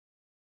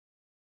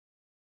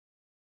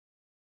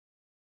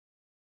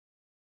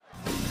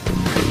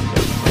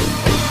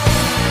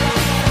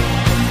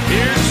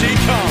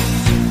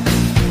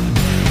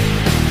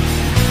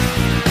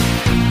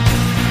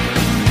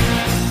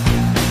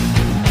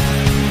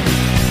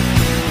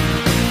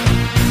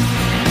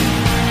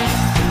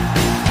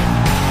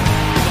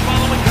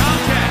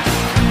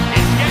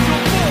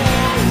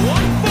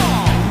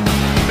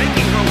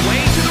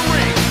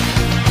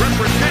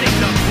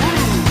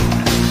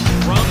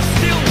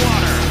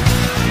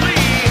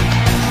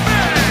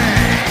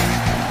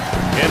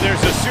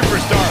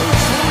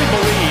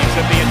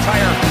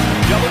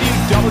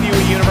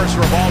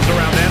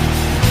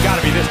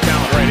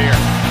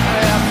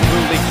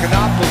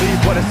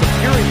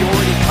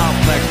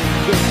complex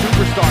the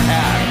superstar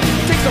has.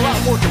 It takes a lot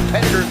more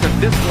competitors than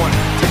this one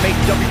to make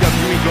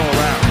WWE go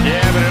around.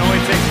 Yeah, but it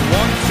only takes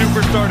one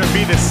superstar to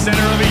be the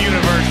center of the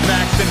universe,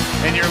 Saxton,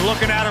 and you're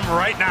looking at him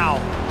right now.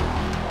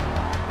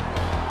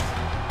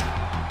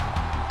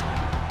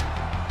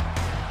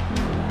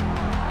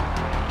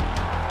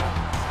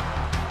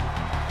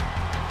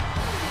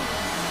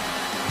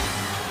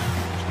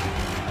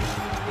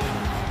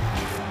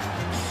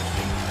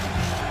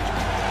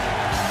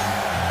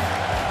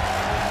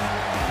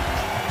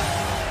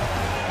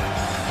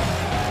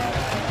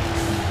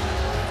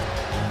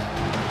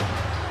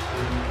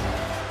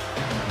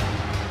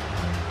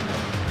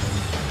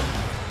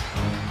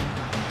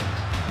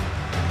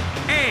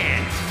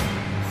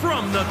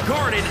 From the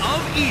Garden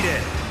of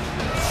Eden,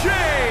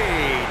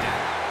 Jade!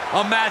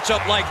 A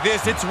matchup like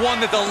this, it's one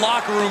that the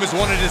locker room has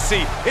wanted to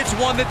see. It's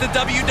one that the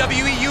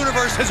WWE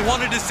Universe has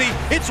wanted to see.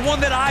 It's one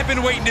that I've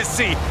been waiting to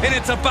see, and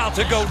it's about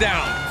to go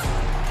down.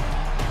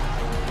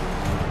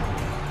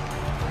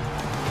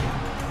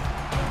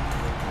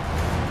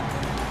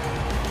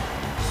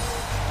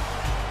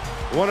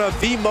 One of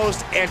the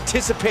most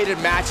anticipated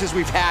matches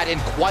we've had in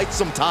quite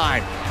some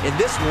time. And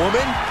this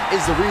woman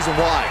is the reason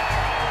why.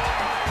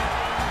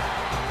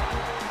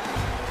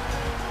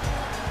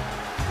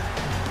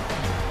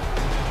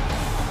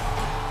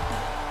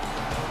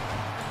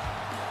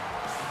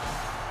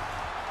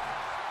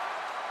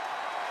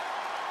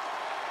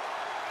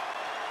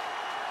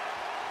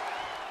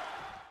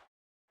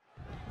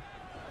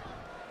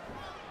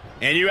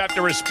 And you have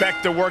to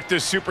respect the work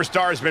this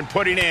superstar has been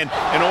putting in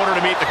order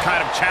to meet the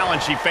kind of challenge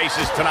she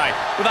faces tonight.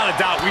 Without a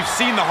doubt, we've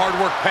seen the hard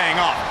work paying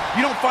off.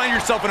 You don't find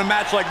yourself in a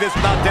match like this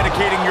without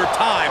dedicating your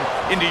time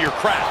into your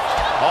craft.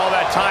 All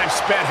that time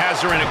spent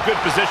has her in a good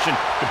position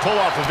to pull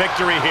off a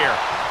victory here.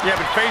 Yeah,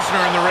 but facing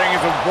her in the ring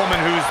is a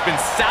woman who's been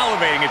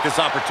salivating at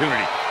this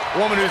opportunity. A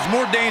woman who's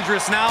more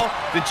dangerous now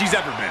than she's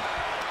ever been.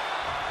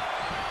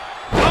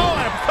 Oh,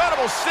 an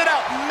incredible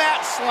sit-out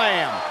mat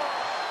slam.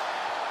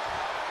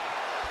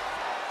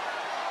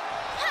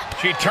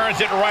 She turns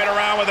it right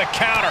around with a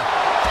counter.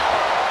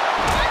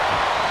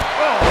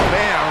 Oh,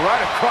 man,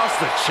 right across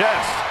the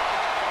chest.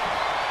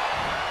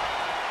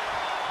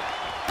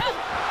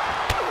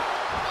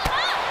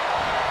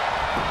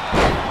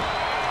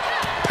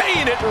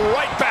 Paying it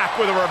right back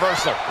with a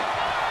reversal.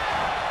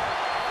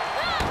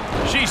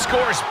 She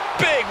scores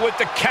big with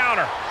the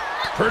counter,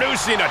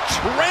 producing a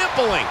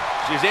trampling.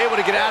 She's able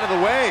to get out of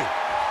the way.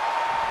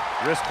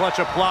 Wrist clutch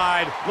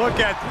applied. Look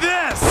at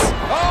this!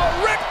 Oh,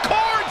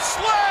 ripcord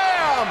slam!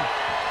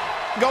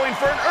 Going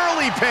for an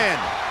early pin.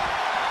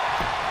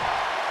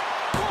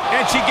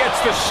 And she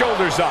gets the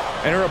shoulders up.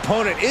 And her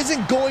opponent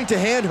isn't going to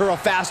hand her a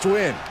fast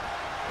win.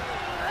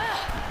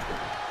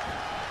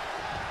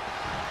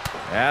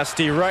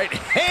 Nasty right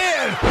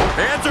hand.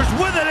 Answers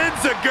with an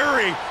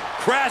enziguri,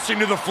 crashing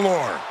to the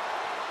floor.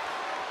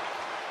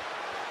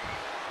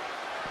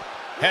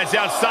 Heads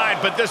outside,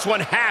 but this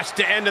one has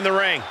to end in the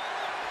ring.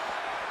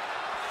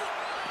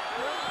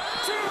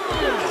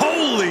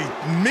 Holy,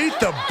 meet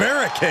the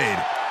barricade.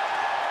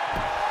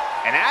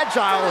 An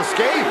agile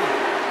escape.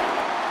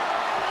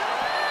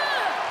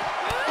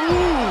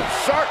 Ooh,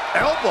 sharp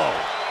elbow.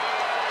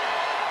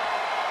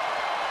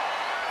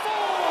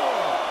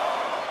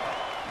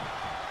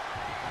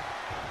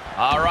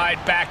 All right,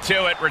 back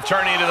to it,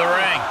 returning to the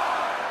ring.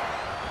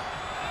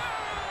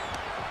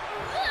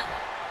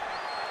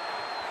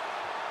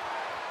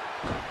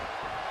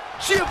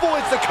 She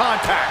avoids the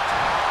contact.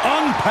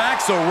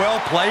 Unpacks a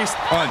well-placed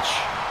punch.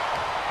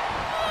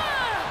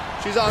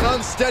 She's on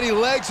unsteady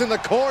legs in the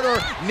corner,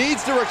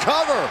 needs to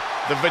recover.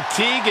 The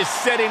fatigue is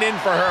setting in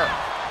for her.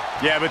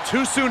 Yeah, but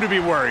too soon to be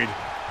worried.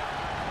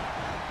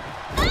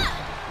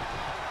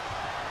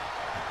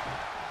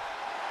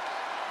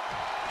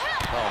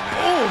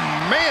 Oh,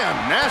 man,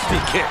 nasty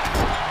kick.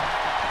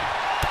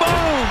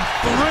 Boom,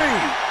 3.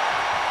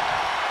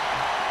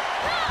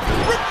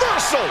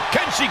 Reversal!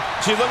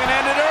 She's looking to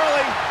end it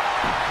early.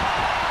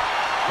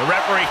 The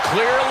referee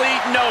clearly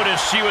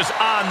noticed she was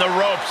on the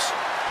ropes.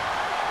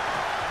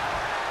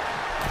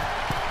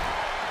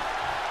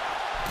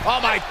 Oh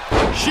my,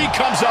 she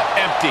comes up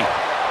empty.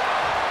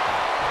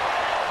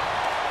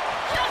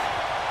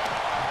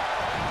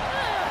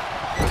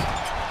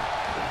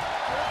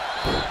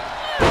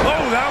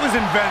 Oh, that was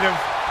inventive.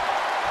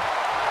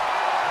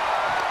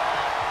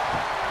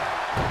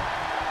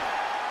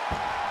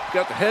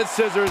 Got the head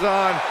scissors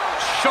on.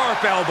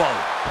 Sharp elbow.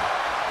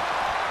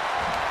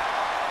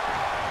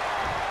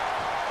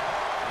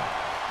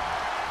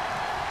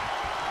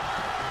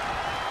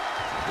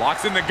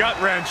 Locks in the gut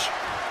wrench.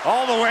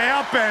 All the way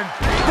up and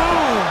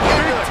boom!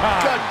 Big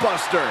time. Gut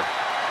buster.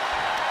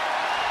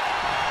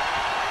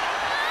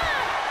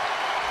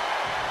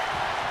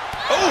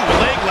 Oh,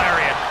 leg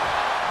lariat.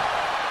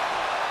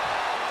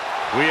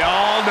 We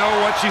all know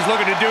what she's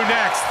looking to do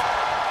next.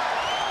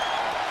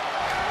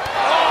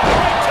 Oh,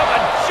 right to the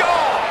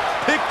jaw.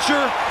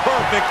 Picture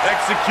perfect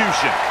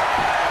execution.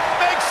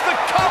 Makes the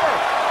cover.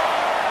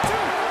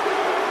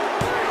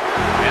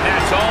 And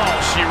that's all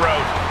she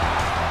wrote.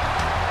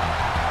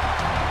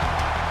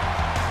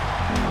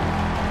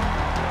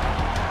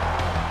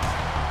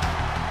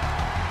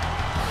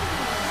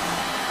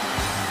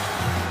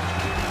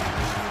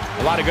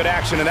 A lot of good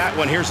action in that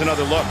one. Here's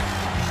another look.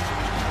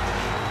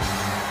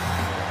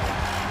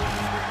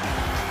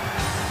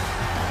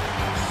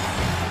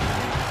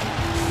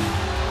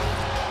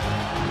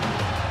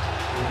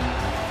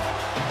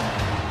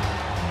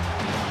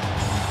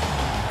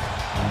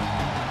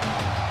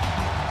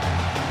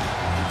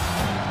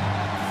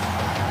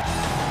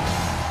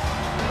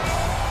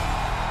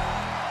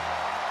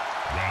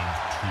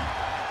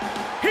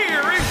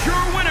 Here is your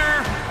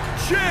winner,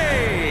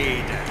 Jade.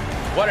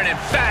 What an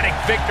emphatic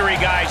victory,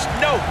 guys.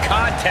 No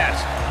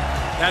contest.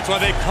 That's why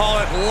they call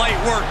it light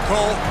work,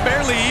 Cole.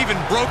 Barely even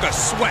broke a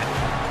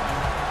sweat.